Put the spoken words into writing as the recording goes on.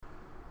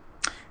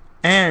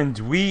And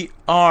we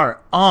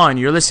are on.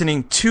 You're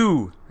listening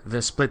to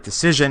The Split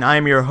Decision. I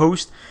am your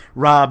host,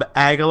 Rob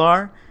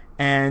Aguilar,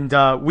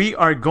 and we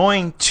are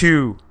going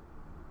to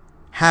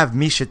have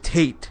Miesha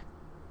Tate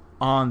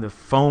on the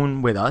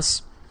phone with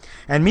us.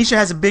 And Miesha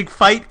has a big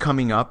fight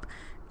coming up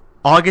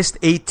August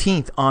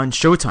 18th on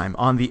Showtime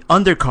on the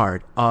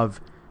undercard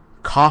of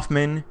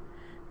Kaufman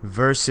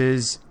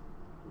versus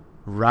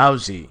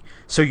Rousey.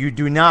 So you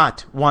do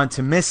not want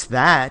to miss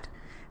that.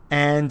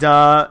 And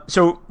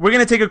so we're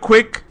going to take a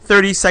quick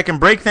 30-second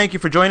break. Thank you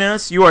for joining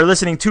us. You are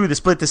listening to The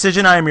Split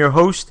Decision. I am your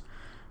host,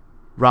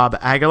 Rob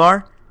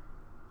Aguilar.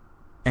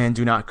 And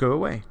do not go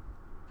away.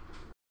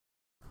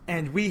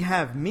 And we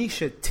have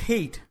Miesha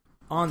Tate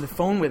on the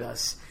phone with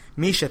us.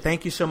 Miesha,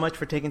 thank you so much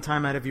for taking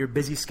time out of your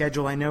busy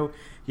schedule. I know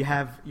you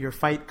have your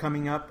fight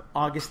coming up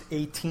August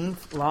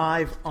 18th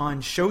live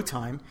on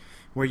Showtime,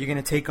 where you're going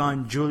to take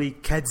on Julie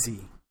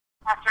Kedzie.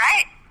 That's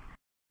right.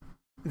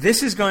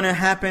 This is going to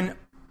happen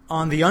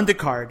on the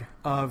undercard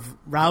of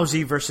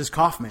Rousey versus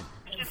Kaufman.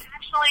 It's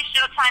actually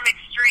Showtime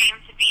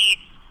Extreme to be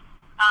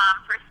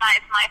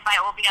precise. My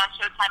fight will be on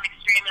Showtime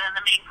Extreme, and then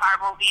the main card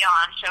will be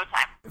on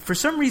Showtime. For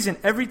some reason,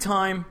 every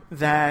time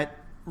that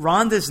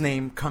Ronda's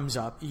name comes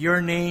up,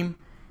 your name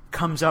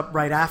comes up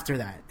right after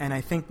that. And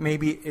I think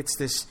maybe it's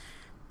this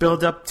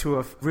build-up to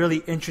a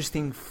really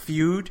interesting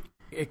feud.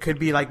 It could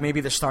be like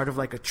maybe the start of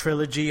like a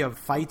trilogy of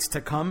fights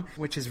to come,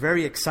 which is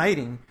very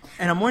exciting.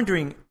 And I'm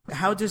wondering,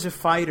 how does a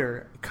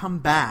fighter come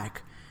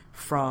back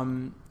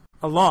from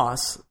a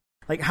loss?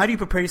 Like, how do you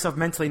prepare yourself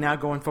mentally now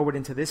going forward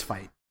into this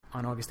fight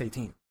on August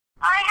 18th?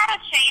 I had to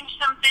change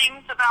some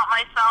things about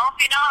myself,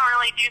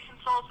 really do some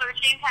soul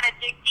searching, kind of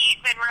dig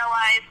deep and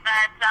realize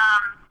that,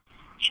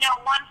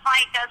 one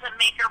fight doesn't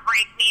make or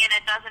break me, and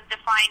it doesn't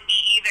define me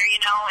either,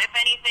 If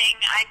anything,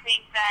 I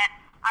think that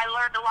I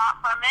learned a lot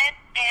from it,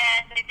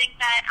 and I think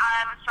that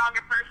I'm a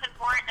stronger person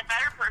for it and a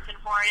better person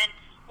for it. And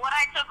what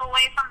I took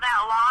away from that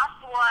loss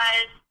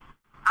was,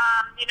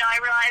 I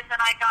realized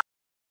that I got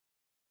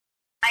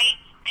right,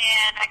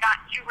 and I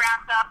got too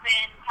wrapped up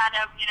in kind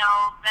of,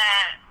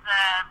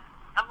 the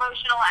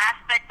emotional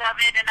aspect of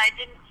it, and I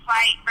didn't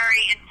fight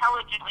very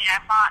intelligently.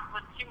 I fought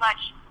with too much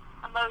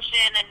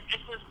emotion and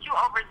just was too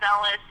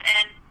overzealous,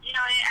 and,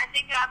 I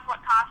think that's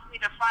what cost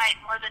me the fight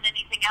more than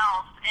anything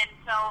else. And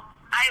so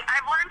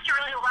I've learned to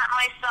really let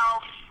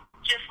myself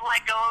just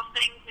let go of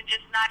things and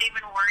just not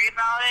even worry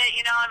about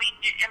it.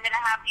 I'm going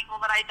to have people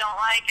that I don't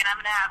like, and I'm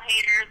going to have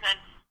haters, and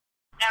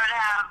I'm going to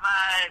have,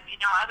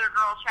 other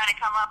girls trying to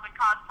come up and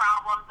cause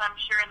problems, I'm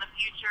sure, in the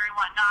future and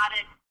whatnot.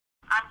 And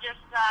I'm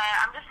just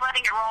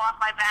letting it roll off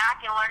my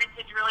back and learning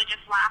to really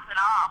just laugh it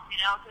off,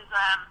 because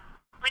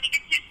when you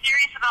get too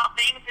serious about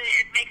things,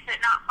 it makes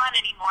it not fun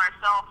anymore.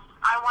 So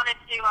I wanted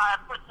to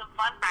put some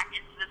fun back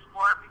into the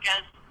sport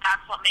because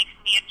that's what makes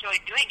me enjoy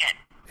doing it.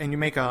 And you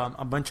make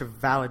a bunch of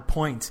valid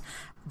points.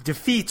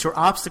 Defeats or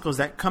obstacles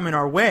that come in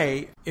our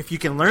way, if you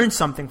can learn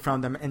something from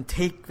them and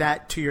take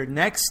that to your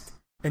next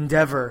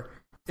endeavor,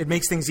 it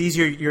makes things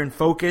easier. You're in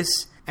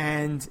focus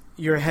and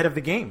you're ahead of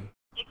the game.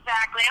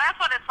 Exactly, and that's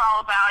what it's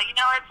all about.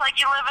 It's like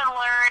you live and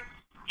learn,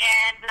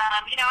 and,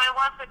 it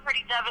was a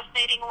pretty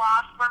devastating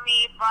loss for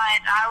me, but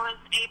I was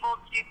able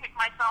to pick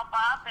myself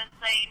up and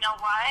say, you know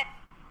what,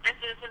 this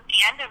isn't the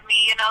end of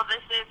me,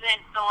 this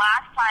isn't the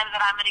last time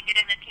that I'm going to get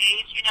in the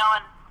cage,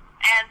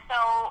 and so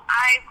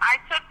I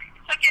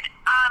took it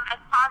as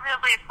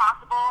positively as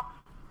possible,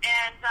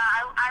 and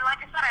I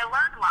like I said, I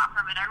learned a lot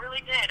from it. I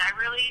really did. I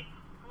really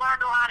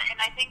learned a lot, and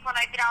I think when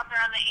I get out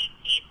there on the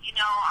 18th,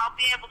 I'll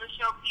be able to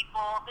show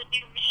people the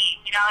new me.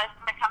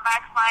 It's my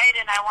comeback fight,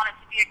 and I want it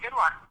to be a good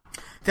one.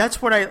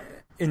 That's what I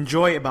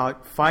enjoy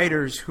about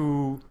fighters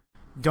who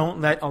don't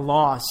let a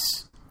loss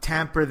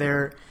tamper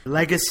their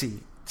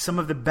legacy. Some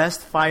of the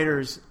best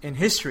fighters in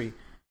history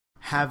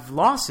have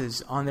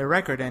losses on their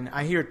record, and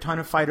I hear a ton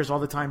of fighters all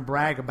the time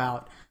brag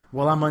about,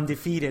 well, I'm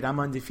undefeated,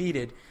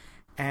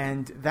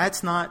 and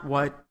that's not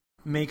what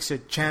makes a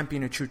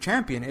champion a true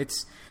champion.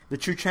 The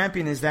true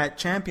champion is that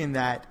champion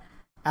that,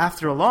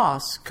 after a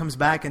loss, comes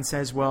back and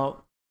says,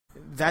 well,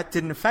 that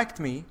didn't affect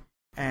me,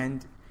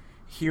 and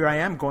here I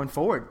am going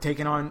forward,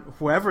 taking on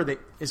whoever that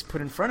is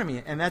put in front of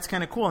me. And that's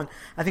kind of cool. And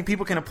I think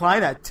people can apply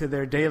that to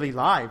their daily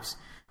lives,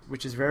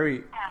 which is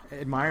very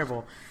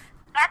admirable.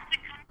 That's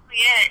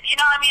exactly it.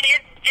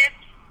 It's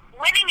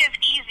winning is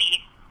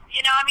easy.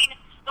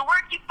 The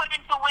work you put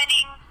into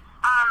winning,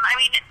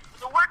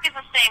 the work is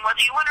the same.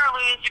 Whether you win or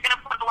lose, you're going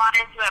to put a lot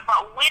into it.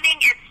 But winning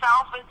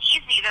itself is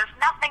easy. There's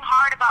nothing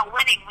hard about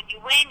winning. When you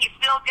win, you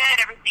feel good.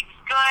 Everything's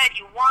good.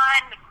 You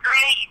won. It's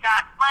great. You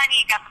got money.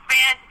 You got the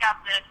fans. You got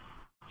the,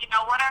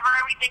 whatever.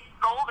 Everything's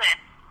golden.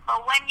 But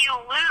when you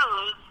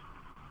lose,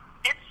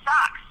 it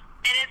sucks.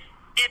 And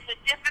it's a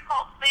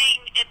difficult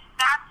thing.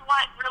 That's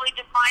what really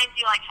defines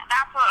you. Like,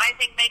 that's what I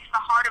think makes the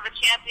heart of a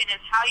champion,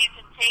 is how you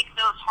can take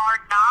those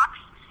hard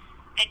knocks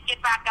and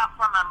get back up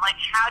from them. Like,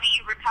 how do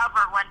you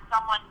recover when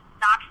someone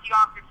knocks you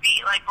off your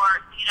feet? Like,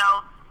 or,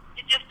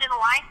 just in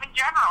life in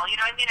general.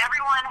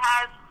 Everyone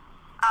has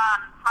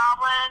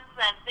problems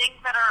and things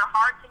that are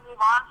hard to move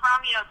on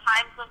from.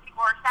 Times when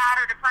people are sad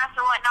or depressed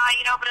or whatnot.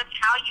 but it's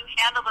how you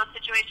handle those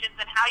situations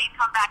and how you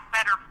come back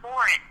better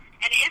for it.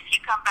 And if you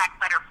come back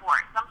better for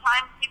it.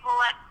 Sometimes people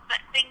let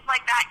things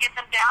like that get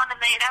them down and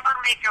they never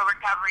make a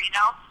recovery,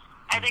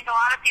 I think a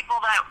lot of people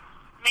that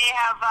may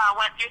have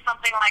went through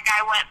something like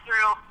I went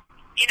through,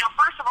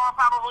 first of all,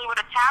 probably would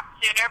have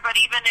tapped sooner, but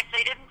even if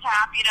they didn't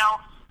tap,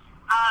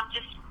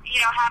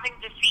 having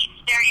defeat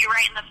stare you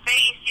right in the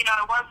face, it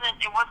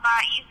was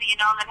not easy,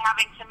 and then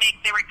having to make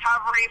the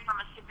recovery from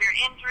a severe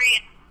injury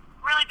and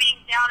really being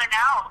down and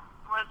out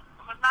was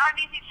not an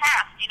easy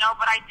task,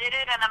 but I did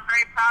it, and I'm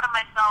very proud of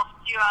myself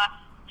to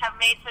have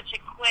made such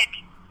a quick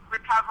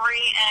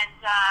recovery and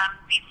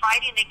be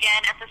fighting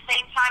again at the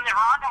same time that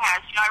Ronda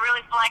has. I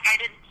really feel like I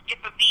didn't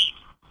skip a beat.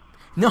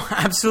 No,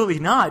 absolutely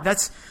not.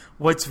 That's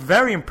what's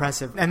very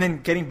impressive. And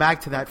then getting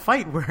back to that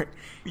fight where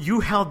you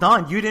held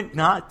on, you did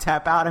not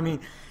tap out. I mean,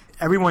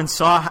 everyone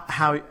saw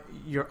how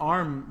your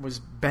arm was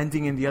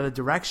bending in the other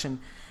direction.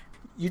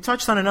 You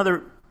touched on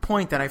another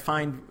point that I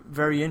find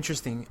very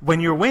interesting. When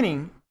you're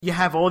winning, you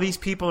have all these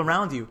people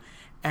around you.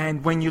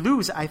 And when you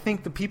lose, I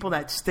think the people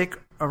that stick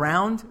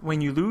around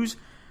when you lose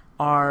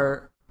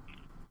are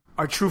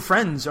true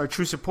friends, are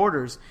true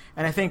supporters.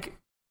 And I think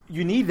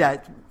you need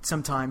that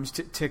sometimes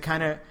to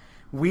kind of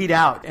weed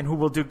out and who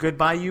will do good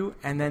by you,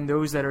 and then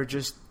those that are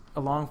just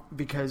along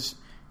because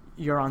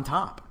you're on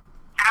top.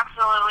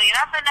 Absolutely.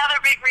 That's another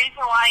big reason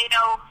why,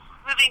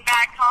 moving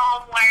back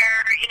home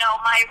where,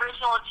 my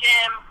original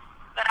gym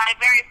that I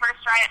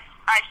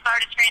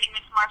started training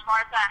mixed martial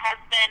arts at has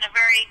been a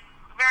very,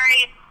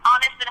 very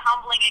honest and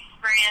humbling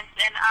experience,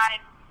 and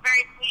I'm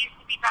very pleased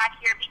to be back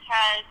here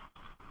because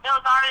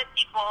those are the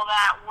people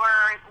that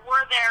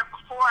were there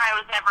before I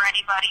was ever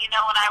anybody.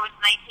 When I was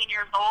 19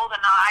 years old and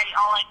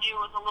all I knew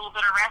was a little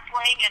bit of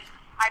wrestling, and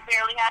I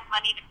barely had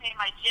money to pay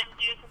my gym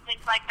dues and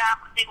things like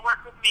that, but they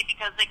worked with me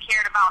because they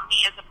cared about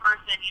me as a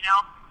person,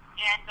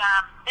 and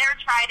they're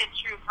tried and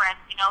true friends.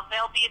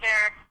 They'll be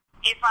there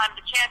if I'm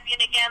the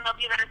champion again. They'll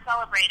be there to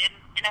celebrate, and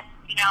if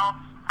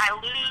I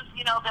lose,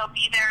 they'll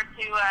be there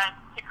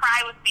to cry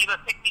with me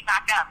but pick me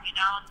back up.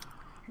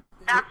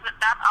 That's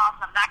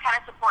awesome. That kind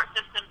of support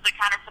system is the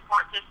kind of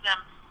support system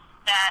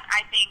that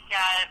I think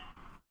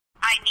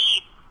I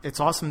need. It's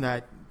awesome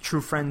that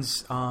true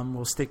friends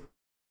will stick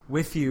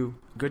with you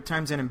good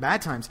times and in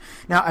bad times.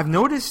 Now, I've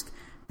noticed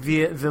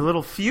the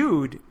little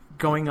feud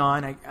going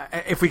on,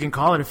 if we can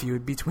call it a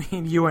feud,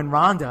 between you and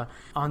Ronda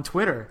on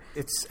Twitter.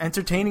 It's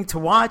entertaining to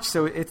watch,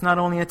 so it's not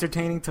only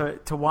entertaining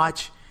to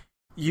watch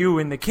you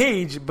in the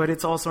cage, but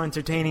it's also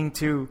entertaining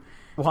to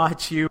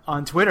watch you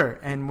on Twitter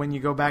and when you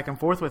go back and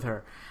forth with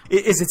her.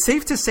 Is it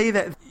safe to say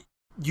that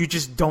you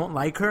just don't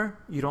like her?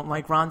 You don't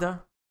like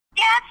Ronda?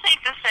 Yeah, it's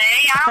safe to say.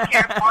 I don't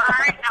care for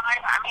her.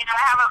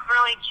 I haven't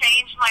really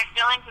changed my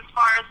feelings as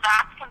far as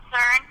that's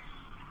concerned.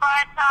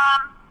 But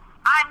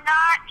I'm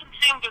not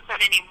consumed with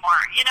it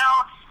anymore.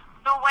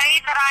 The way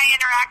that I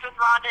interact with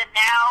Ronda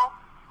now,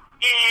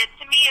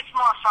 to me, it's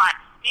more fun.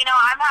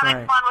 I'm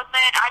having fun with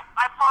it.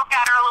 I poke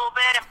at her a little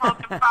bit and poke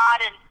and prod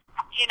and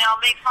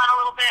make fun a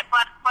little bit,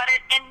 but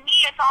in me,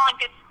 it's all in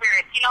good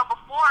spirits.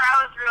 Before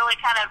I was really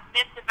kind of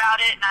miffed about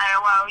it, and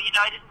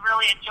I didn't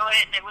really enjoy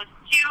it, and it was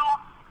too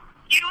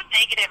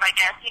negative, I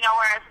guess.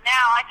 Whereas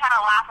now I kind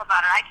of laugh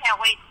about it. I can't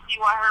wait to see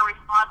what her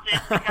response is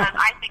because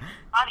I think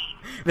it's funny.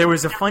 There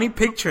was a funny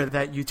picture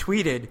that you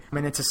tweeted,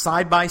 and it's a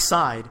side by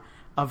side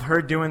of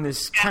her doing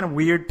this kind of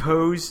weird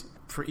pose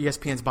for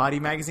ESPN's Body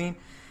magazine,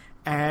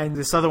 and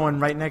this other one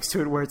right next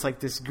to it where it's like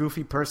this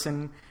goofy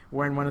person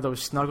wearing one of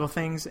those snuggle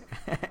things.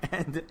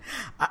 And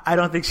I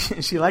don't think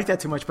she liked that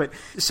too much, but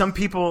some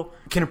people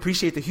can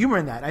appreciate the humor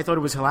in that. I thought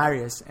it was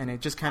hilarious, and it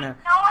just kind of...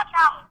 That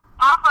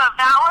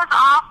was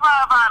off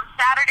of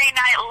Saturday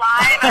Night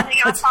Live. I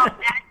think it was called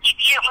Mad TV.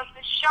 It was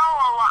the show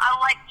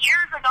like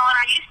years ago, and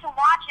I used to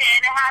watch it,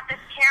 and it had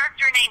this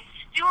character named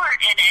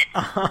Stewart in it.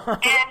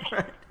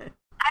 And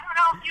I don't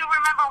know if you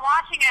remember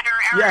watching it or...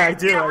 Yeah, I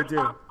do.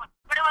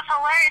 But it was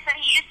hilarious, and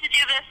he used to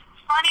do this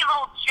funny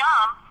little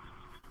jump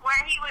where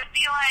he would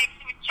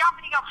jump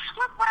and he'd go,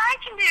 look what I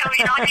can do,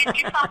 and he'd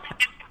do something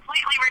in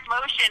completely weird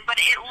motion, but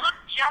it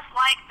looked just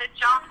like the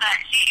jump that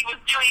she was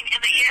doing in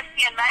the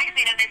ESPN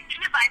magazine, and as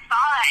soon as I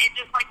saw that, it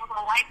just was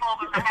a light bulb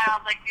in my head. I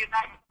was like, dude,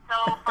 that's so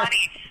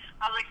funny.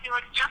 I was like, she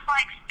looks just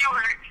like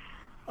Stewart.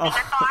 And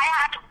so I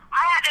had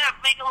to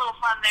make a little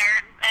fun there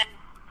and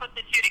put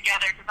the two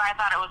together because I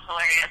thought it was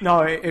hilarious.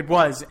 No, it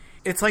was.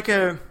 It's like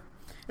a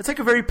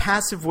very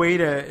passive way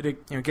to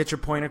get your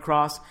point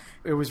across.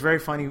 It was very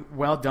funny,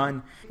 well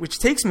done. Which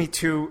takes me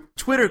to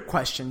Twitter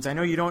questions. I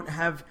know you don't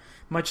have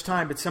much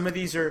time, but some of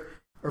these are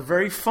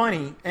very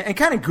funny and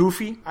kind of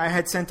goofy. I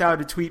had sent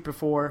out a tweet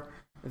before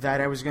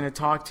that I was going to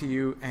talk to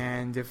you,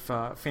 and if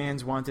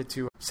fans wanted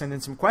to send in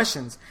some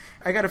questions.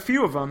 I got a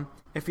few of them,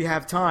 if you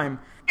have time.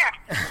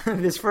 Yeah.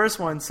 This first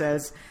one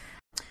says,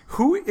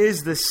 who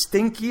is the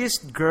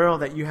stinkiest girl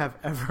that you have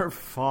ever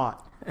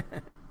fought?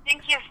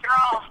 Stinkiest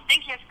girl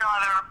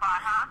I've ever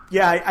fought, huh?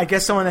 Yeah, I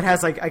guess someone that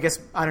has,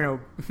 I don't know,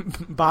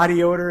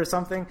 body odor or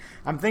something.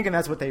 I'm thinking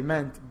that's what they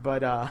meant,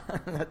 but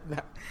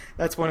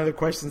that's one of the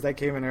questions that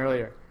came in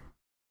earlier.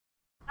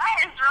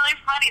 That is really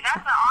really funny.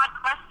 That's an odd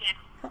question.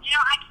 You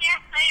know, I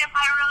can't say if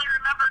I really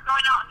remember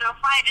going out into a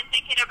fight and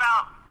thinking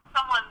about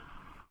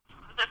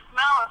the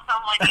smell of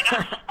someone, you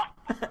know.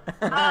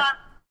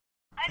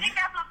 I think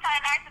that's what's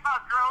kind of nice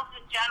about girls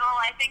in general.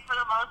 I think for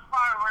the most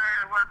part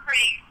we're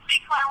pretty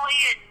cleanly,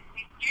 and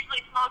we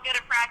usually smell good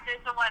at practice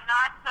and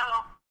whatnot. So,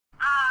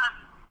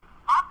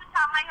 off the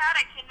top of my head,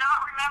 I cannot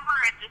remember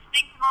a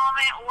distinct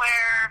moment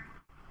where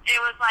it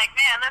was like,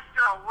 man, this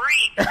girl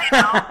reeks, you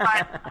know.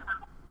 But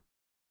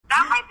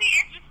that might be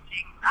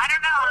interesting. I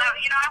don't know.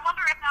 You know, I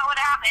wonder if that would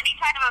have any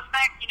kind of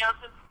effect, you know,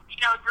 since, you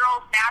know,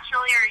 girls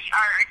naturally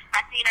are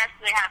expecting us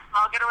to have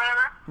smell good or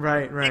whatever.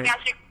 Right. Maybe I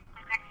should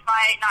next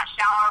fight, not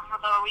shower for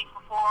the week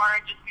before,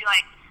 and just be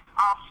like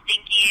all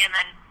stinky, and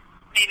then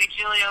maybe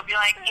Julia will be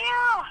like,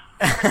 ew,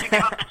 or she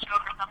give up the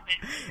choke or something.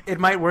 It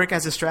might work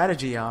as a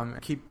strategy.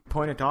 Keep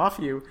pointing it off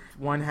you.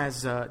 One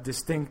has a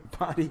distinct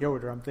body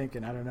odor, I'm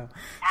thinking. I don't know.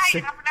 Yeah,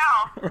 you never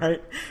know.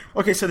 Right.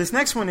 Okay, so this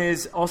next one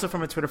is also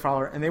from a Twitter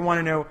follower, and they want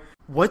to know,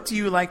 what do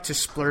you like to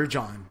splurge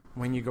on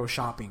when you go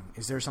shopping?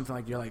 Is there something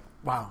like you're like,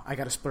 wow, I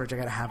got to splurge, I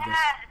got to have this?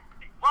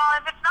 Well,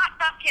 if it's not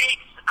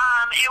cupcakes,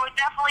 it would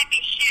definitely be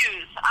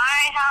shoes.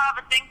 I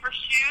have a thing for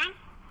shoes.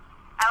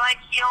 I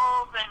like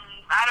heels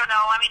and, I don't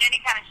know, I mean,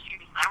 any kind of shoes.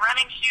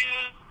 Running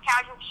shoes,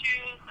 casual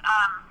shoes.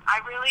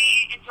 I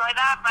really enjoy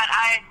that, but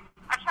I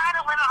try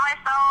to limit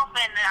myself,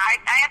 and I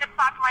end up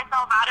talking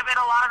myself out of it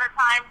a lot of the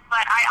times,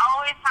 but I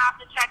always have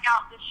to check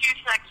out the shoe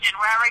section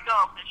wherever I go.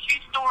 The shoe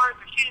stores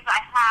or shoes, I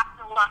have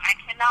to look. I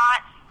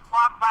cannot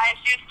walk by a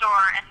shoe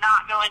store and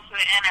not go into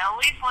it and at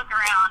least look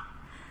around.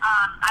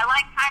 I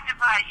like kind of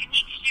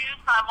unique shoes,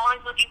 so I'm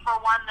always looking for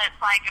one that's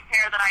like a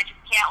pair that I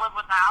just can't live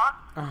without.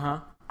 Uh-huh.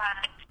 But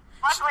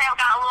luckily, I've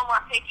got a little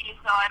more picky,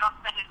 so I don't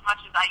spend as much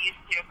as I used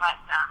to. But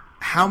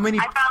how many?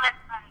 I found that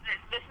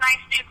this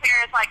nice new pair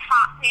is like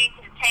hot pink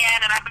and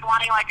tan, and I've been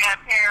wanting like a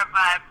pair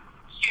of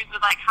shoes with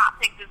like hot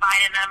pink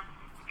design in them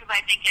because I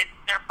think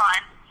they're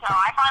fun. So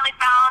I finally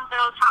found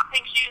those hot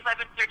pink shoes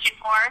I've been searching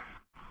for.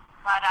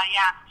 But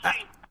yeah,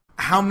 shoes.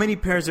 How many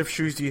pairs of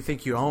shoes do you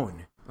think you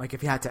own? Like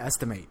if you had to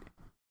estimate.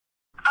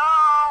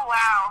 Oh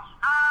wow,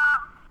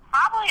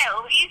 probably at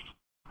least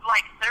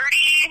like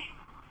 30.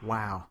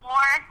 Wow.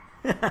 More.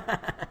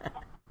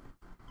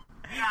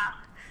 Yeah.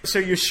 So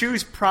your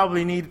shoes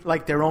probably need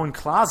like their own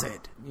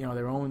closet, you know,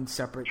 their own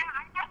separate. Yeah,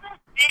 I have this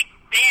big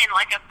bin,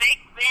 like a big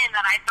bin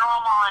that I throw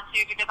them all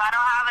into because I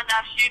don't have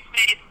enough shoe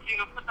space to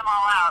put them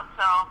all out.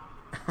 So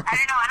I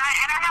don't know, and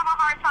I have a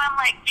hard time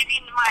like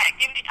giving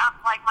up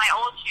like my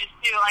old shoes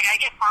too. Like I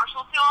get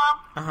partial to them,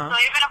 so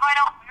even if I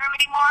don't wear them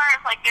anymore,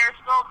 it's like they're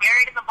still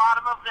buried at the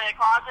bottom of the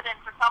closet, and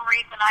for some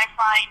reason I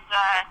find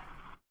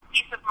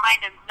peace of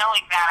mind in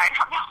knowing that. I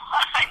don't know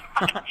why,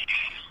 but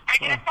I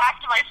get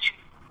attached to my shoes.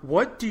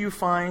 What do you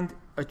find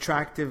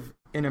attractive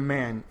in a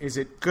man? Is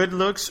it good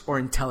looks or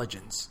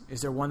intelligence? Is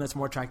there one that's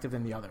more attractive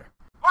than the other?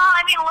 Well,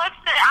 I mean, looks.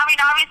 I mean,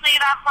 obviously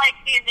that's like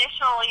the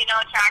initial, you know,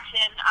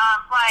 attraction.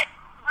 But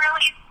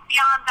really,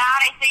 beyond that,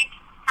 I think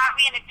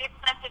having a good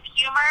sense of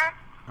humor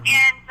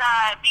and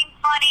being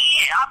funny,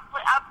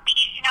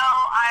 upbeat. You know,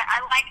 I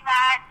like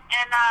that.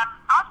 And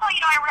also, you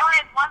know, I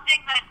realized one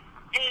thing that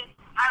is.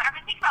 I've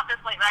been thinking about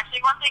this lately, actually.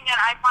 One thing that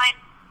I find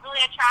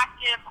really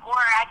attractive, or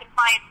I can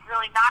find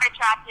really not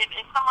attractive,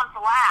 is someone's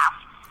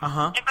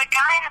laugh. If a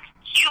guy has a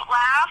cute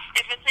laugh,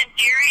 if it's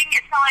endearing,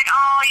 it's kind of like,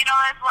 oh, you know,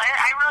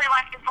 I really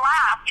like his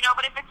laugh, you know.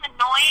 But if it's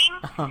annoying,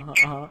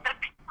 it's a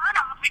turn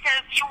off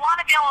because you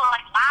want to be able to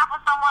like laugh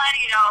with someone,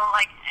 you know,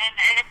 like,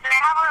 and if they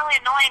have a really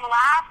annoying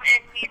laugh, and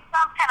it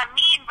sounds kind of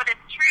mean, but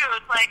it's true.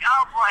 It's like,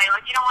 oh boy,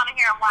 like you don't want to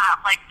hear him laugh.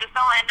 Like just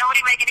don't let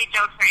nobody make any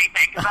jokes or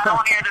anything because I don't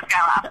want to hear this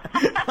guy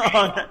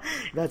laugh.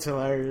 That's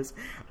hilarious.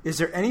 Is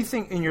there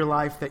anything in your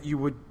life that you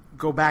would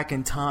go back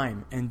in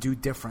time and do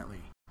differently?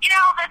 You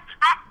know, that's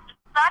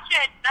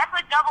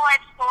a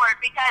double-edged sword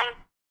because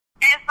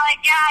it's like,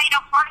 yeah, you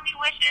know, part of me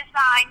wishes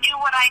I knew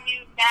what I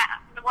knew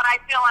now, what I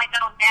feel I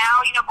know now,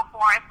 you know,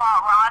 before I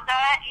fought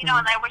Ronda, you know,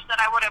 and I wish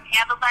that I would have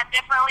handled that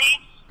differently.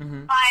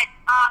 But,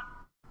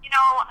 you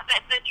know,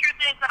 the truth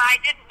is that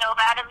I didn't know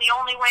that, and the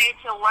only way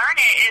to learn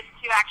it is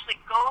to actually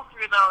go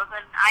through those,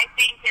 and I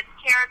think it's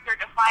character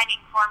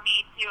defining for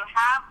me to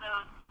have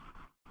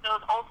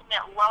those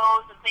ultimate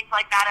lows and things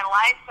like that in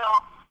life. So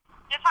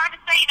it's hard to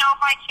say, you know, if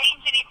I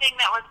change anything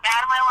that was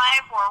bad in my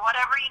life or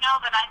whatever, you know,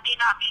 then I may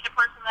not be the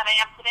person that I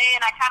am today,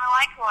 and I kind of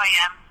like who I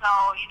am. So,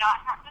 you know, I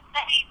have to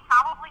say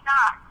probably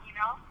not, you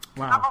know.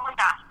 Wow. Probably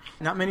not.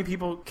 Not many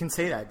people can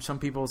say that. Some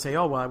people say,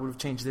 oh, well, I would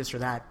have changed this or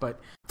that. But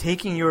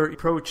taking your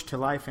approach to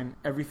life and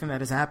everything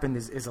that has happened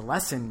is a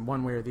lesson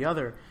one way or the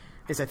other,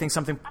 is I think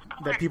something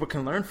that people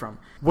can learn from.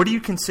 What do you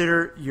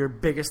consider your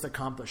biggest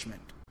accomplishment?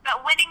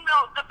 Winning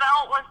the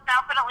belt was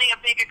definitely a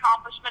big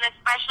accomplishment,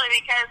 especially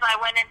because I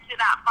went into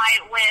that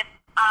fight with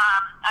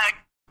a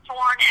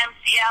torn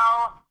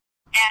MCL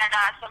and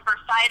some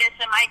bursitis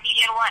in my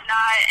knee and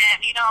whatnot. And,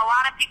 you know, a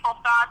lot of people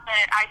thought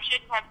that I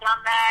shouldn't have done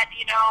that,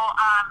 you know,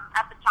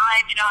 at the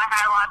time. You know, I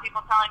had a lot of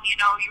people telling me, you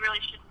know, you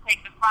really shouldn't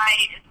take the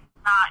fight. It's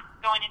not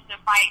going into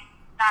a fight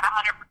not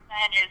 100%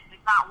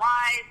 is not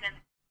wise. And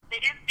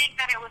they didn't think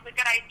that it was a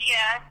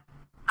idea.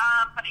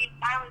 But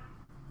I was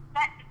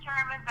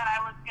determined that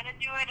I was going to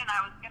do it, and I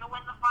was going to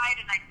win the fight,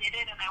 and I did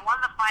it, and I won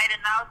the fight, and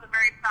that was a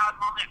very proud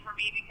moment for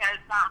me because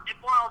it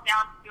boiled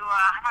down to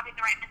having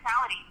the right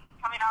mentality,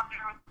 coming out there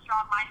with a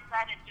strong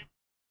mindset, and just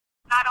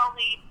not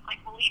only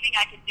like believing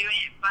I could do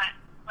it, but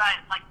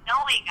like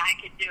knowing I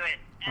could do it.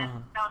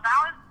 And so that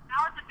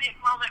was a big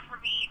moment for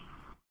me.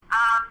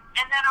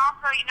 And then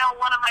also,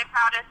 one of my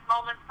proudest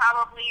moments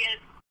probably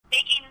is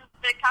making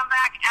the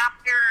comeback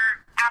after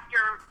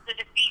the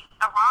defeat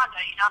of Ronda.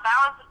 That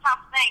was a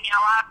tough thing.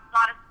 A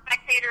lot of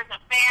spectators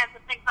and fans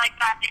and things like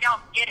that, they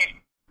don't get it.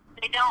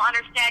 They don't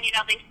understand,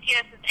 they see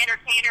us as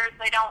entertainers.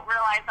 They don't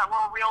realize that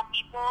we're real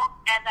people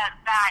and that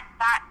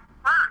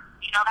hurt.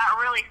 That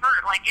really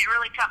hurt. Like, it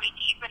really cut me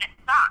deep and it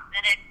sucked.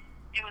 And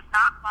it was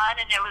not fun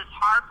and it was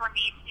hard for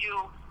me to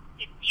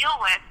deal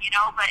with,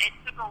 but it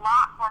took a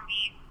lot for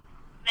me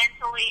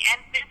mentally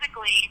and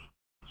physically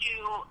to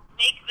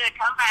make the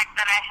comeback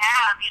that I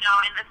have,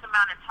 in this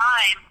amount of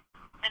time.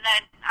 And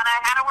I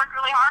had to work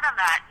really hard on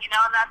that, and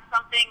that's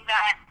something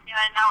that,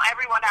 I know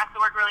everyone has to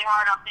work really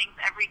hard on things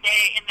every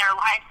day in their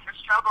life, their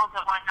struggles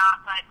and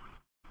whatnot, but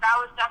that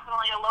was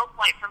definitely a low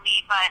point for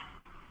me. But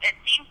it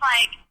seems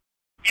like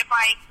if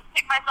I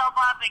pick myself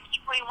up and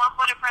keep putting one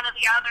foot in front of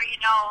the other,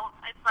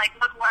 it's like,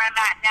 look where I'm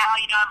at now,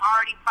 I'm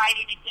already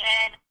fighting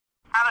again.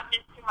 I haven't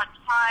missed too much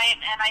time,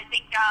 and I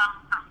think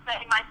I'm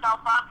setting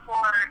myself up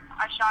for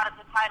a shot at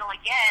the title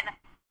again.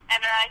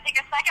 And I think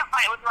a second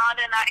fight with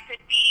Ronda and I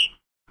could be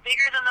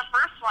bigger than the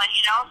first one,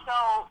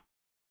 so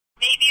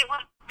maybe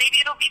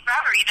it'll be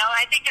better,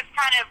 I think it's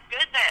kind of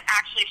good that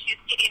actually she's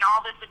getting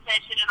all this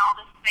attention and all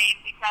this fame,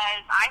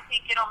 because I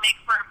think it'll make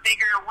for a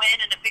bigger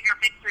win and a bigger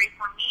victory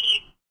for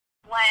me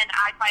when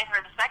I fight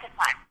her the second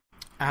time.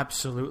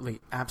 Absolutely,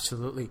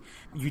 absolutely.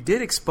 You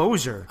did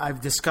expose her.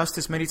 I've discussed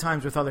this many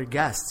times with other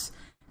guests,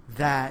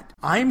 that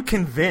I'm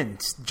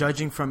convinced,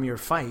 judging from your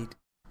fight,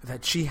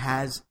 that she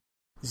has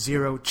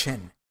zero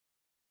chin.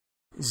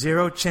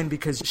 Zero chin,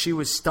 because she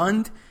was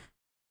stunned.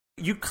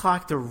 You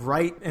clocked her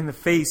right in the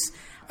face.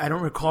 I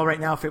don't recall right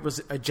now if it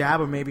was a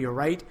jab or maybe a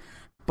right,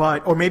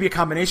 or maybe a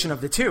combination of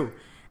the two.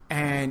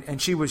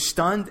 And she was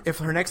stunned. If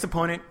her next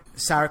opponent,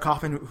 Sarah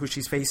Kaufman, who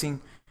she's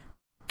facing,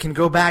 can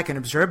go back and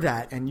observe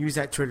that and use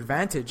that to her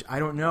advantage, I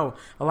don't know.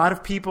 A lot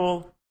of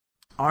people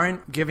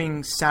aren't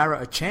giving Sarah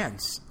a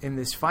chance in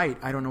this fight.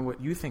 I don't know what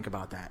you think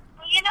about that.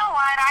 You know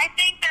what? I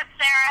think that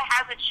Sarah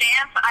has a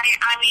chance.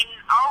 I mean,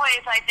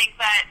 always I think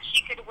that she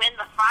could win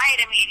the fight.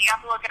 I mean, you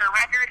have to look at her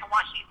record and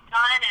what she's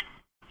done, and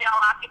a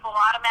lot of people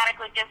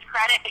automatically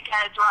discredit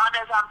because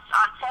Ronda's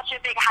on such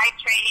a big hype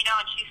train,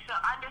 and she's so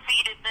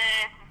undefeated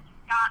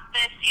got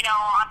this,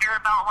 under her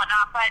belt and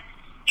whatnot. But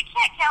you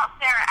can't count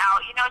Sarah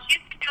out.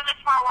 She's been doing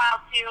this for a while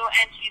too,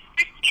 and she's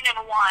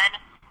 15-1.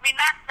 I mean,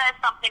 that says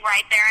something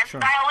right there. And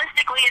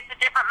stylistically, it's a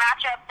different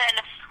matchup than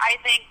I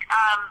think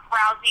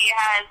Rousey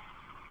has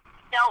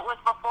dealt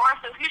with before.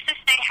 So who's to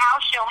say how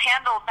she'll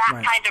handle that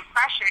kind of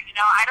pressure?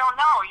 I don't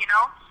know.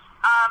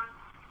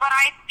 But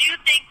I do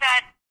think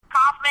that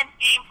Kaufman's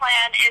game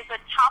plan is a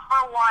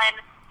tougher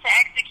one to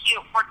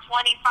execute for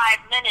 25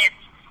 minutes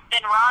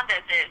than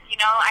Ronda's is.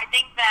 I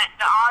think that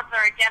the odds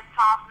are against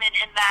Kaufman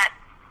in that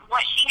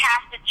what she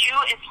has to do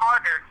is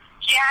harder.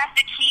 She has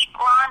to keep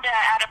Ronda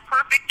at a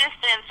perfect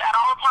distance at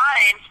all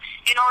times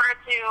in order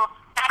to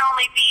not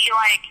only be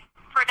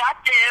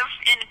productive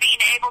in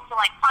being able to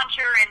punch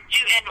her and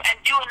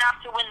do enough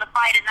to win the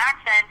fight in that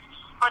sense,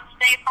 but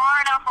stay far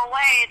enough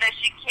away that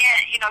she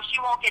can't, she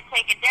won't get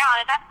taken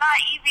down. And that's not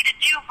easy to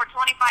do for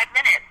 25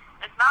 minutes.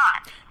 It's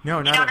not.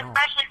 No, not at all.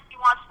 Especially if she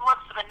wants to look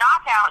for the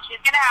knockout,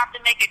 she's going to have to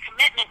make a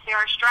commitment to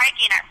her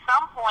striking at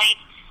some point.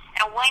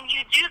 And when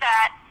you do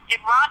that, if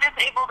Ronda's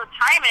able to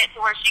time it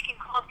to where she can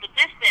close the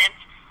distance,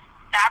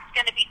 that's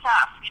going to be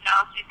tough.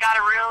 She's got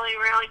to really,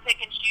 really pick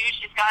and choose.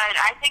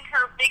 I think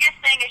her biggest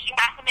thing is she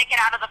has to make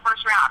it out of the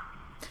first round.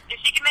 If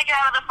she can make it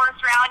out of the first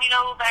round,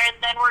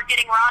 then we're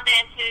getting Ronda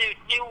into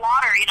new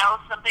water,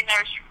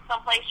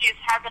 someplace she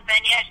hasn't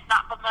been yet. She's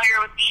not familiar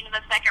with being in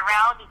the second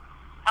round,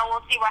 and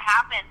we'll see what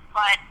happens.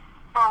 But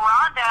for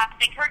Ronda, I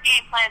think her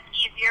game plan's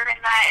easier in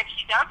that if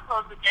she does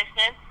close the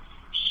distance,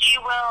 she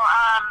will,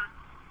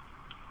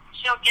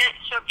 she'll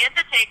get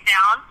the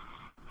takedown.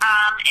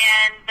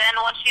 And then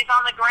when she's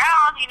on the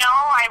ground,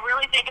 I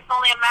really think it's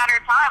only a matter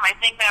of time. I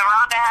think that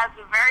Ronda has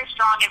a very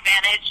strong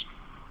advantage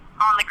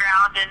on the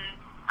ground, and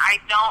I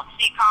don't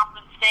see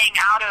Kaufman staying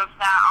out of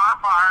that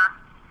armbar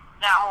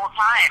that whole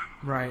time.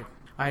 Right.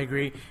 I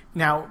agree.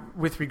 Now,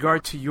 with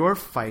regard to your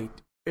fight,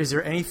 is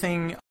there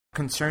anything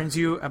concerns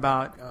you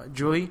about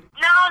Julie?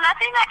 No,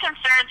 nothing that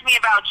concerns me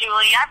about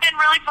Julie. I've been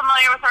really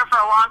familiar with her for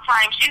a long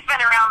time. She's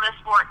been around this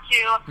sport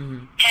too,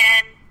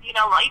 and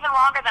even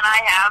longer than I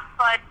have.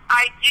 But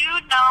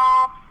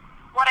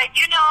what I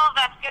do know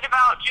that's good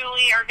about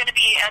Julie are going to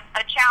be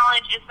a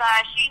challenge is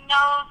that she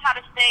knows how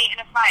to stay in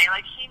a fight.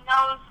 She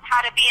knows how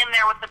to be in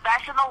there with the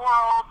best in the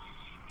world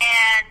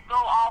and go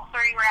all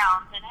 30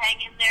 rounds and hang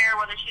in there,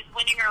 whether she's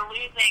winning or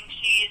losing.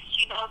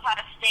 She knows how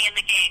to stay in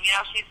the game.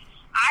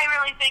 I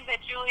really think that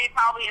Julie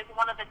probably is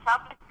one of the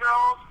toughest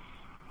girls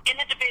in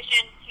the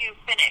division to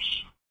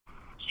finish.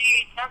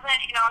 She doesn't,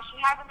 she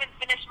hasn't been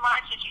finished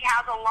much, and she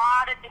has a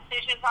lot of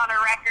decisions on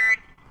her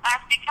record.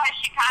 That's because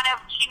she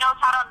knows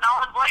how to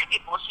null and void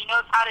people. She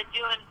knows how to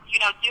do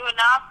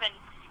enough and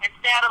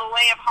stay out of the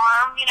way of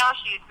harm.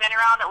 She's been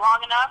around it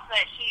long enough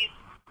that she's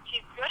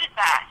good at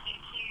that.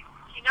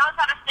 She knows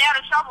how to stay out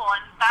of trouble,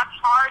 and that's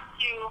hard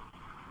to.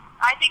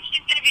 I think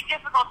she's going to be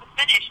difficult to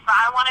finish, but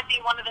I want to be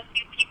one of the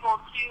few people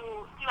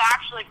to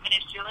actually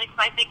finish Julie,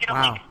 because I think it'll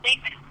make a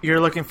statement. You're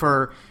looking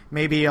for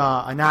maybe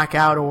a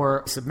knockout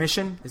or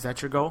submission? Is that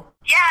your goal?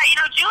 Yeah,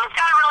 Julie's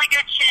got a really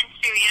good chin,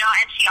 too,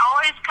 and she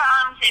always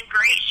comes in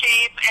great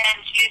shape, and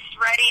she's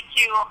ready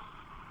to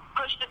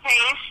push the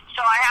pace,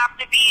 so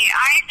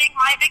I think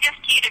my biggest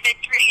key to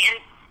victory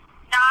is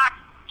not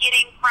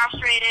getting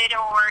frustrated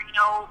or,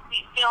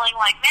 feeling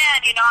like, man,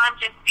 I'm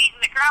just beating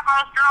the crap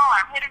out of this girl,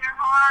 I'm hitting her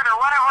hard, or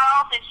whatever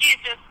else, and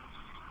she's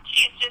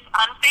just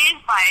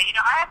unfazed by it.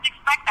 I have to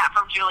expect that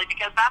from Julie,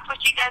 because that's what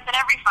she does in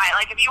every fight.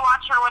 Like, if you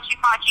watch her when she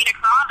fought Gina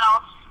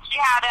Carano,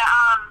 she had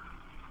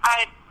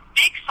a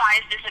big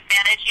size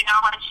disadvantage, and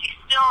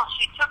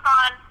she took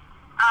on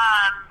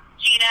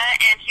Gina,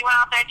 and she went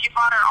out there and she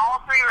fought her all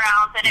 3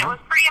 rounds, and it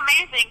was pretty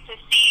amazing to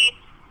see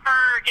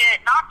her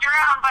get knocked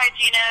around by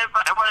Gina,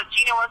 but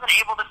Gina wasn't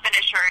able to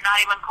finish her, not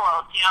even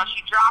close.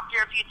 She dropped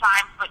her a few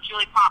times, but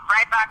Julie popped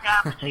right back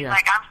up, and she's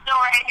like, I'm still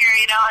right here,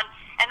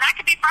 and that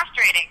could be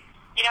frustrating.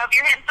 If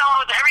you're hitting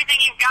someone with everything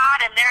you've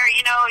got, and they're,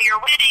 you're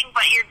winning,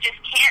 but you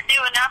just can't do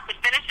enough to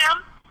finish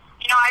them,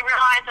 I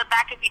realize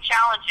that could be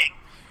challenging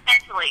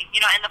mentally,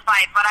 in the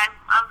fight, but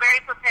I'm very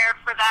prepared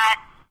for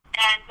that,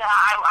 and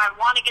I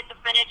want to get the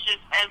finish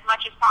as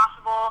much as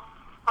possible.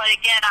 But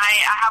again,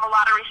 I have a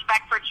lot of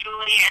respect for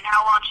Julie and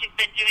how long she's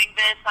been doing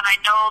this, and I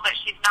know that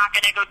she's not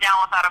going to go down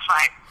without a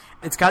fight.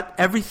 It's got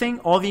everything,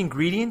 all the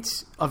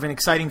ingredients of an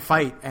exciting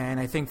fight, and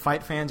I think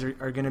fight fans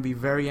are going to be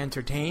very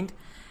entertained,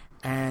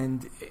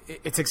 and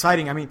it's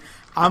exciting. I mean,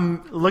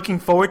 I'm looking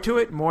forward to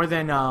it more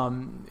than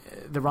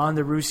the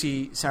Ronda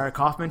Rousey-Sarah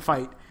Kaufman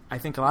fight. I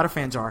think a lot of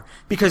fans are,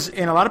 because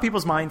in a lot of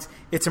people's minds,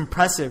 it's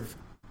impressive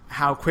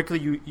how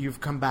quickly you've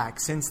come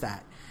back since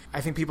that. I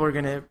think people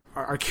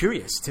are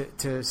curious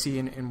to see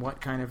in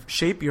what kind of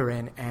shape you're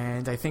in,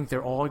 and I think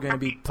they're all going to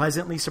be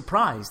pleasantly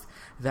surprised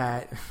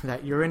that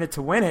you're in it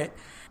to win it.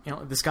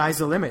 The sky's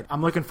the limit.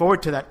 I'm looking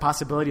forward to that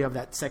possibility of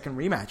that second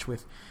rematch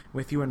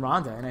with you and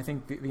Ronda, and I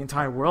think the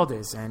entire world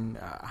is, and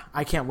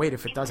I can't wait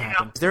if it does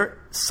happen. Is there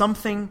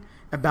something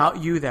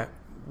about you that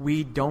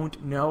we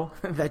don't know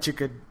that you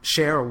could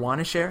share or want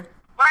to share?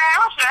 Well,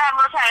 I also have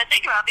more time to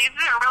think about these.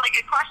 These are really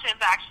good questions,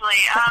 actually.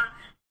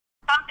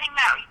 Something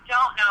that we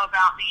don't know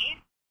about me.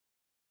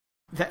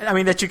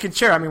 That you can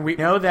share. We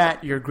know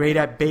that you're great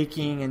at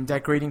baking and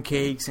decorating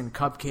cakes and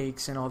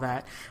cupcakes and all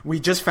that. We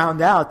just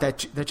found out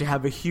that you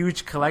have a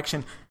huge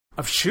collection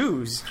of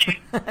shoes.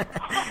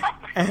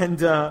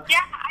 And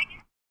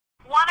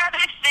one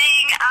other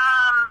thing,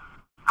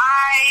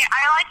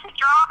 I like to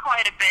draw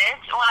quite a bit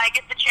when I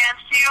get the chance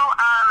to.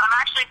 I'm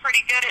actually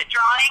pretty good at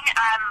drawing.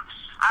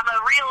 I'm a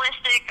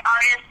realistic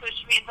artist, which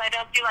means I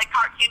don't do like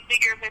cartoon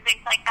figures or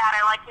things like that.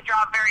 I like to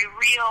draw very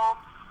real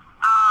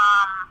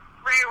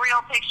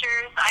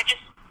pictures. I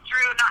just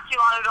drew not too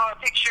long ago a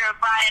picture of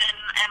Brian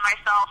and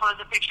myself. It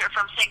was a picture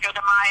from Cinco de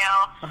Mayo.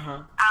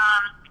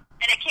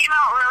 And it came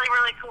out really,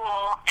 really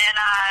cool. And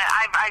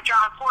I've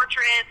drawn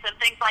portraits and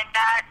things like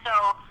that.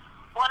 So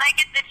when I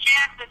get the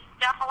chance, it's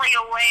definitely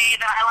a way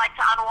that I like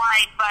to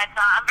unwind. But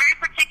I'm very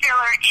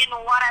particular in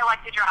what I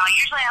like to draw.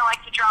 Usually I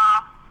like to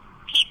draw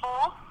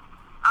people.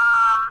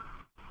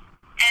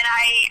 And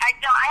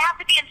I have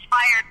to be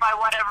inspired by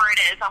whatever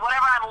it is.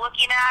 Whatever I'm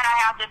looking at, I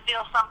have to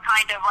feel some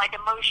kind of like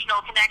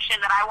emotional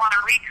connection that I want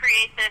to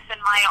recreate this in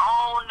my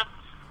own,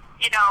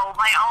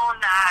 my own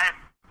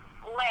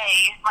way,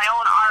 my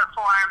own art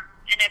form.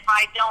 And if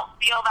I don't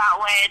feel that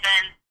way,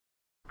 then,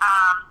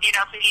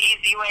 it's an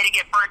easy way to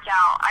get burnt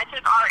out. I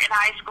took art in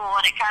high school,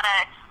 and it kind of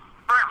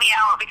burnt me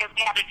out because we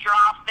had to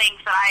draw things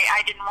that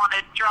I didn't want to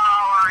draw,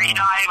 or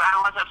I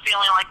wasn't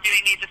feeling like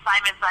doing these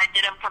assignments. I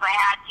did them because I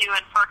had to,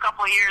 and for a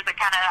couple of years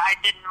I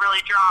didn't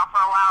really draw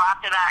for a while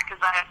after that because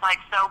I was like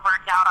so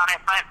burnt out on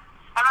it. But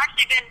I've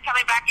actually been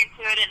coming back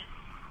into it and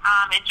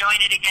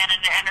enjoying it again,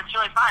 and it's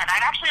really fun.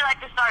 I'd actually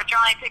like to start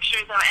drawing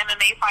pictures of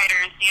MMA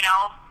fighters,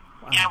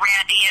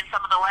 Randy and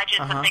some of the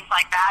legends and things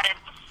like that, and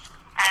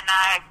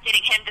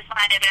getting him to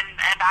sign it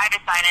and I to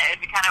sign it.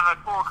 It'd be kind of a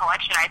cool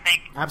collection, I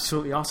think.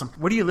 Absolutely awesome.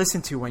 What do you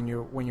listen to when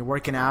you're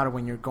working out or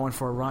when you're going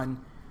for a run?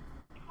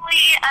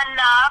 Usually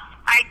enough,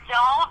 I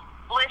don't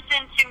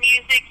listen to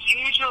music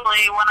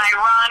usually when I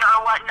run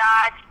or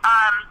whatnot,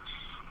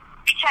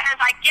 because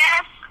I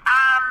guess,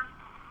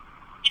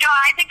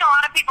 I think a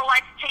lot of people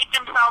like to take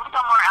themselves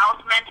somewhere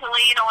else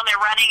mentally, when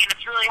they're running and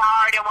it's really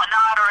hard and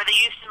whatnot, or they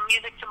use some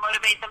music to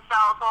motivate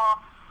themselves. Well,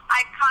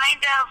 I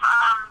kind of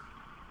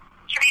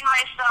train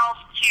myself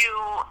to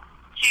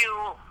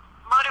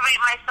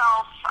motivate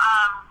myself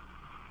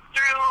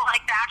through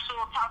like the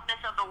actual toughness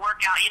of the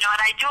workout, and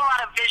I do a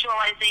lot of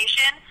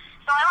visualization,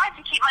 so I like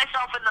to keep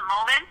myself in the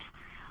moment.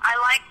 I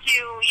like to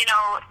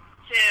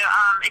to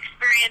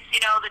experience,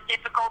 the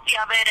difficulty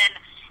of it,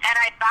 and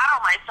I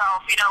battle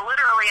myself,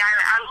 literally.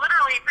 I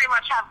literally pretty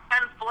much have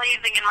guns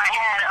blazing in my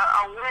head,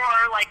 a war,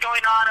 like,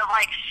 going on of,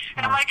 like,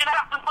 am I going to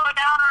have to slow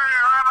down,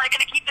 or am I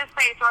going to keep this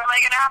pace, or am I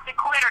going to have to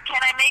quit, or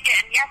can I make it?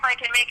 And yes, I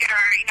can make it, or,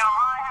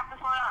 I have to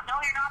slow down. No,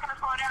 you're not going to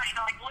slow down.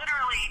 Like,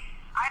 literally,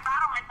 I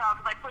battle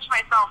myself because I push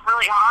myself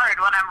really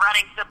hard when I'm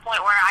running to the point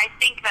where I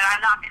think that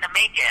I'm not going to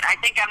make it. I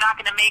think I'm not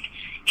going to make,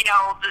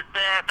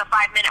 the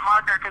 5-minute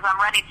marker because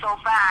I'm running so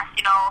fast,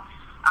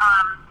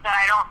 that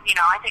I don't,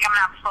 I think I'm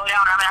going to have to slow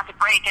down, or I'm going to have to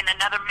break, and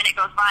another minute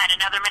goes by, and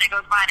another minute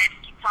goes by, and I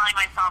just keep telling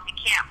myself, you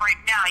can't break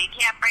now, you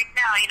can't break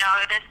now,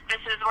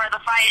 this is where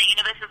the fighting,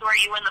 this is where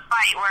you win the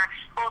fight, where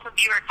both of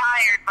you are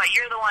tired, but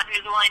you're the one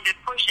who's willing to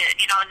push it,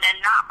 and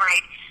not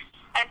break.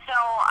 And so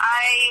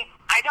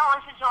I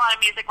don't listen to a lot of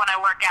music when I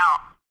work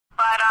out,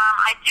 but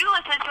I do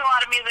listen to a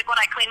lot of music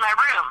when I clean my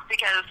room,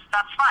 because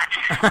that's fun.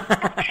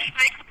 It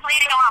makes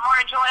cleaning a lot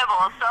more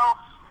enjoyable. So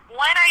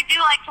when I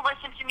do like to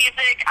listen to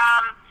music,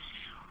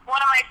 one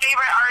of my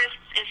favorite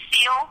artists is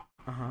Seal.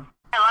 Uh-huh.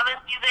 I love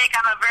his music.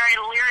 I'm a very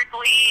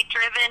lyrically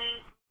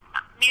driven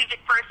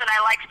music person.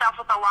 I like stuff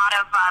with a lot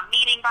of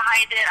meaning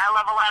behind it. I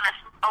love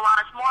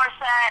Alanis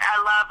Morissette. I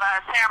love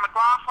Sarah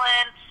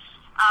McLachlan.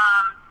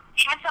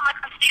 Even some of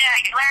Christina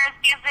Aguilera's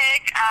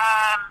music.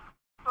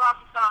 Who else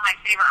is some of my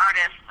favorite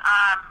artists?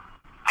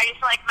 I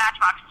used to like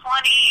Matchbox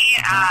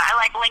 20. I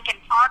like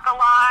Linkin Park a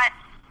lot.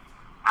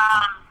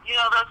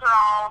 Those are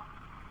all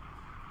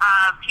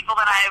people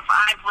that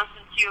I've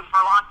listened to for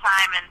a long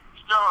time, and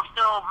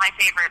still my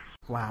favorites.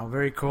 Wow,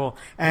 very cool.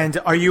 And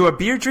are you a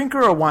beer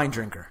drinker or a wine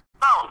drinker?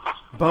 Both.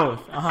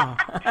 Both. Uh-huh.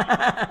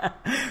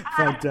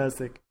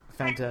 Fantastic. It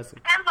depends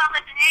on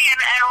the day and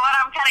what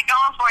I'm kind of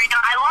going for.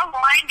 I love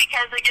wine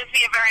because it gives me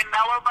a very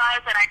mellow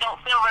buzz, and I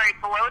don't feel very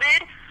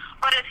bloated.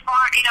 But as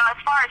far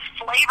as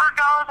flavor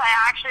goes, I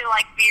actually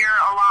like beer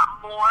a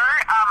lot more.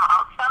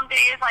 Some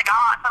days, like a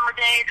hot summer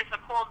day, just a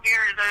cold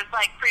beer, there's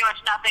like pretty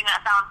much nothing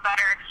that sounds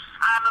better.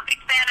 I'm a big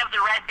fan of the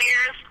red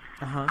beers.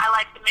 Uh-huh. I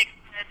like to mix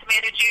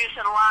tomato juice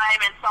and lime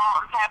and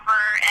salt and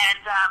pepper,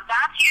 and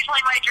that's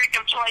usually my drink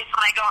of choice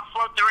when I go and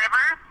float the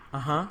river.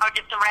 Uh-huh. I'll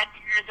get some red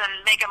beers and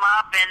make them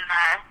up and,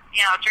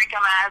 drink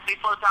them as we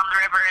float down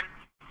the river, and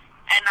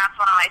that's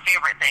one of my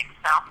favorite things,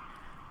 so.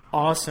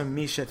 Awesome,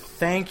 Misha.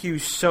 Thank you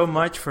so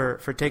much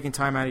for taking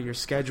time out of your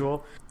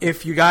schedule.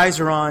 If you guys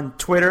are on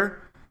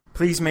Twitter,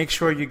 please make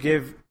sure you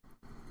give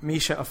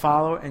Misha a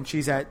follow, and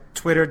she's at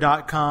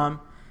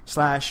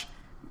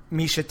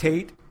twitter.com/Misha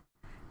Tate.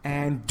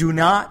 And do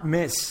not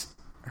miss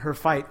her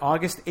fight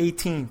August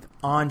 18th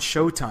on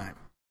Showtime.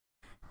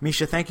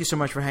 Misha, thank you so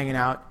much for hanging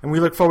out, and we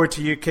look forward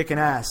to you kicking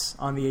ass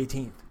on the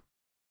 18th.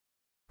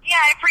 Yeah,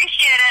 I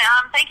appreciate it.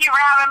 Thank you for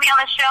having me on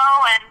the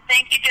show, and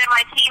thank you to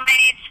my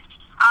teammates,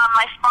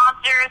 my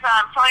sponsors,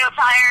 Toyo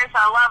Tires.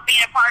 I love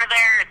being a part of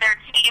their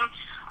team.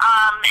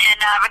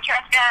 And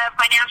Vitreska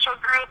Financial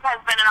Group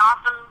has been an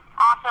awesome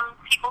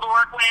people to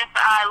work with.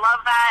 I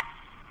love that.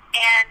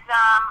 And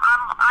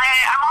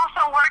I'm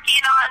also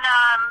working on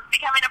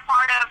becoming a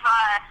part of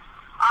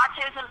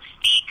Autism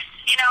Speaks.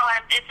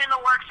 And it's in the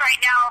works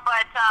right now,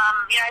 but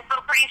I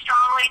feel pretty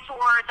strongly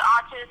towards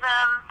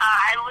autism.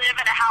 I live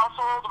in a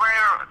household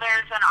where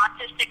there's an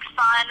autistic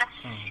son,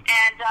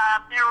 and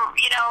they're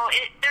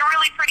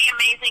really pretty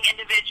amazing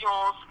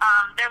individuals.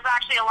 There's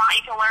actually a lot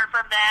you can learn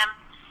from them,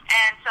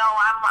 and so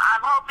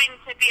I'm hoping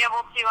to be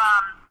able to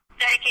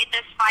dedicate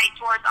this fight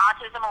towards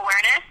autism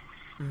awareness.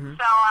 Mm-hmm.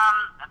 So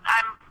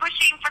I'm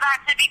pushing for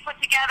that to be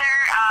put together,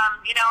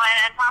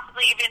 and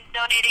possibly even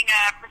donating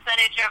a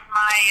percentage of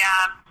my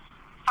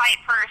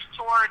fight purse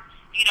towards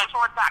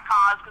that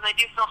cause, because I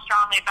do feel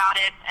strongly about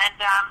it. And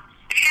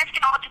if you guys can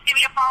all just give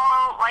me a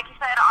follow, like you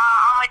said,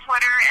 on my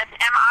Twitter, it's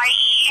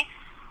MIE.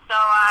 So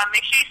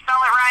make sure you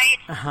spell it right.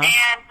 Uh-huh.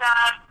 And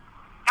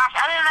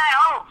other than that,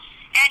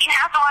 and you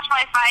have to watch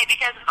my fight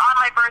because it's on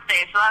my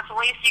birthday. So that's the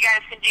least you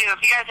guys can do.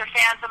 If you guys are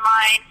fans of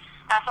mine,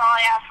 that's all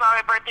I ask for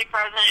my birthday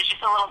present is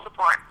just a little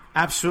support.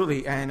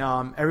 Absolutely. And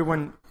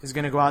everyone is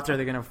going to go out there.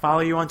 They're going to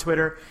follow you on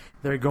Twitter.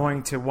 They're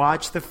going to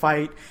watch the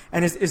fight.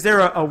 And is there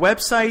a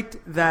website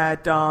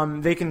that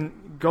they can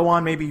go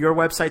on, maybe your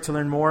website, to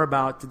learn more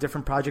about the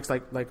different projects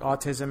like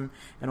autism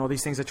and all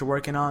these things that you're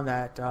working on,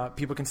 that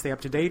people can stay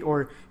up to date?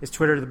 Or is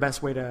Twitter the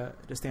best way to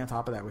stay on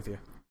top of that with you?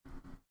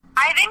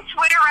 I think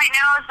Twitter right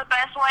now is the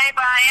best way,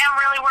 but I am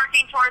really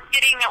working towards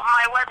getting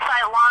my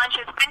website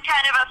launched. It's been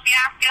kind of a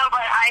fiasco,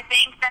 but I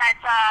think that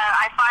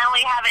I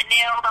finally have it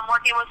nailed. I'm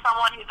working with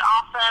someone who's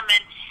awesome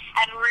and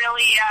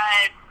really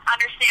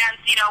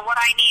understands, what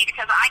I need,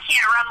 because I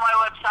can't run my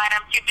website.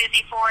 I'm too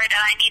busy for it,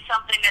 and I need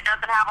something that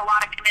doesn't have a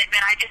lot of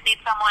commitment. I just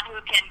need someone who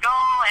can go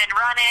and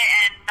run it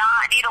and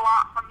not need a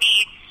lot from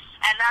me,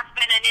 and that's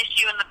been an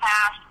issue in the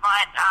past,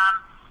 but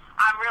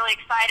I'm really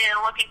excited and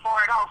looking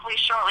forward. Hopefully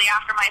shortly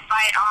after my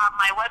fight, I'll have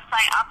my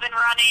website up and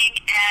running,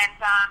 and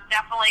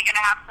definitely going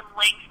to have some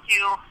links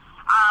to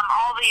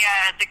all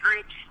the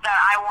groups that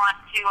I want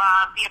to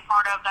be a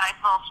part of that I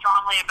feel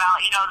strongly about.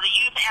 The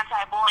youth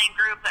anti-bullying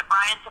group that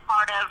Brian's a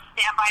part of,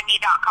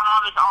 StandByMe.com,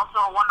 is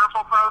also a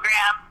wonderful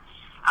program.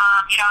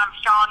 I'm a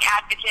strong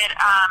advocate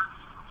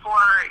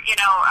for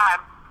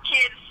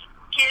kids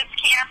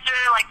cancer,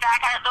 like that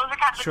kind of. Those are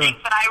kinds of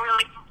things that I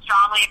really feel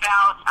strongly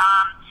about.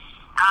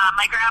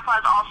 My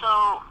grandpa's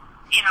also,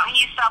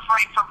 he's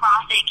suffering from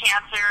prostate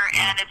cancer,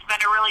 and it's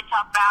been a really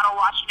tough battle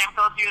watching him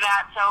go through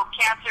that. So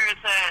cancer is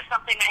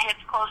something that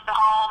hits close to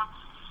home.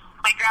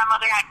 My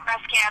grandmother had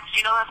breast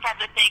cancer, those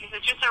kinds of things.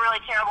 It's just a really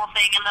terrible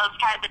thing, and those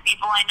kinds of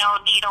people I know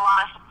need a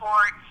lot of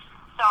support.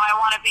 So I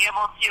want to be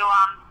able to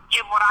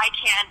give what I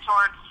can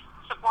towards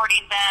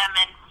supporting them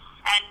and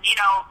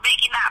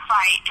making that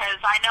fight, because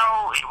I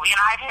know,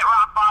 I've hit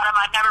rock bottom.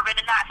 I've never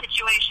been in that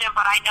situation,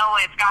 but I know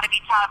it's got to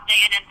be tough day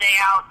in and day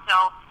out. So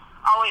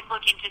always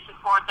looking to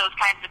support those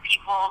kinds of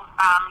people,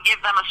 give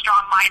them a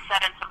strong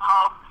mindset and some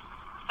hope.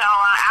 So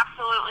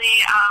absolutely,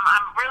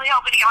 I'm really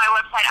hoping to get my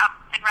website up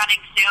and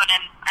running soon,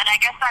 and I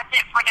guess that's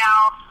it for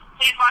now.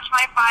 Please watch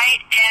my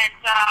fight, and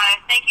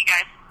thank you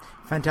guys.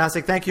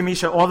 Fantastic. Thank you,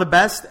 Miesha. All the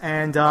best,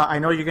 and I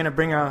know you're going to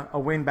bring a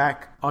win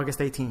back August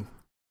 18th.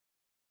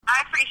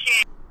 I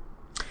appreciate it.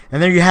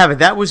 And there you have it.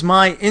 That was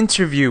my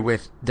interview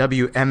with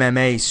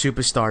WMMA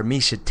superstar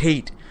Miesha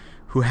Tate,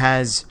 who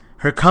has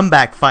her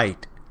comeback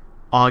fight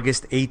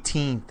August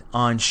 18th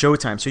on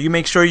Showtime. So you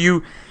make sure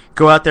you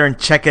go out there and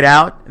check it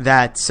out.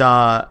 That's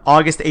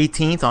August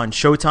 18th on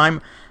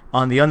Showtime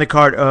on the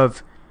undercard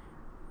of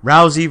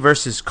Rousey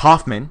versus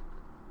Kaufman.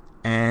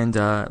 And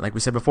like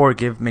we said before,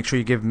 make sure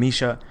you give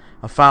Miesha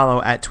a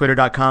follow at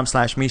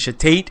twitter.com/Miesha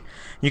Tate.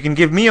 You can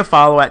give me a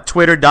follow at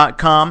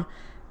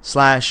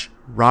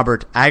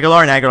twitter.com/Robert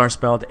Aguilar, and Aguilar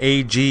spelled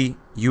Aguilar,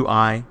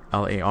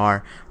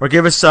 or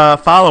give us a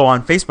follow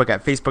on Facebook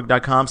at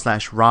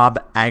facebook.com/Rob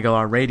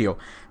Aguilar Radio.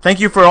 Thank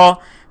you for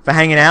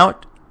hanging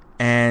out,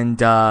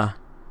 and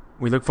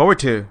we look forward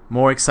to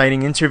more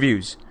exciting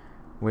interviews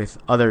with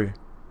other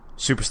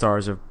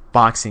superstars of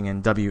boxing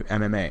and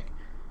WMMA.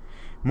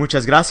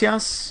 Muchas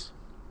gracias,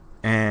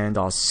 and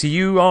I'll see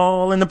you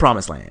all in the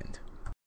promised land.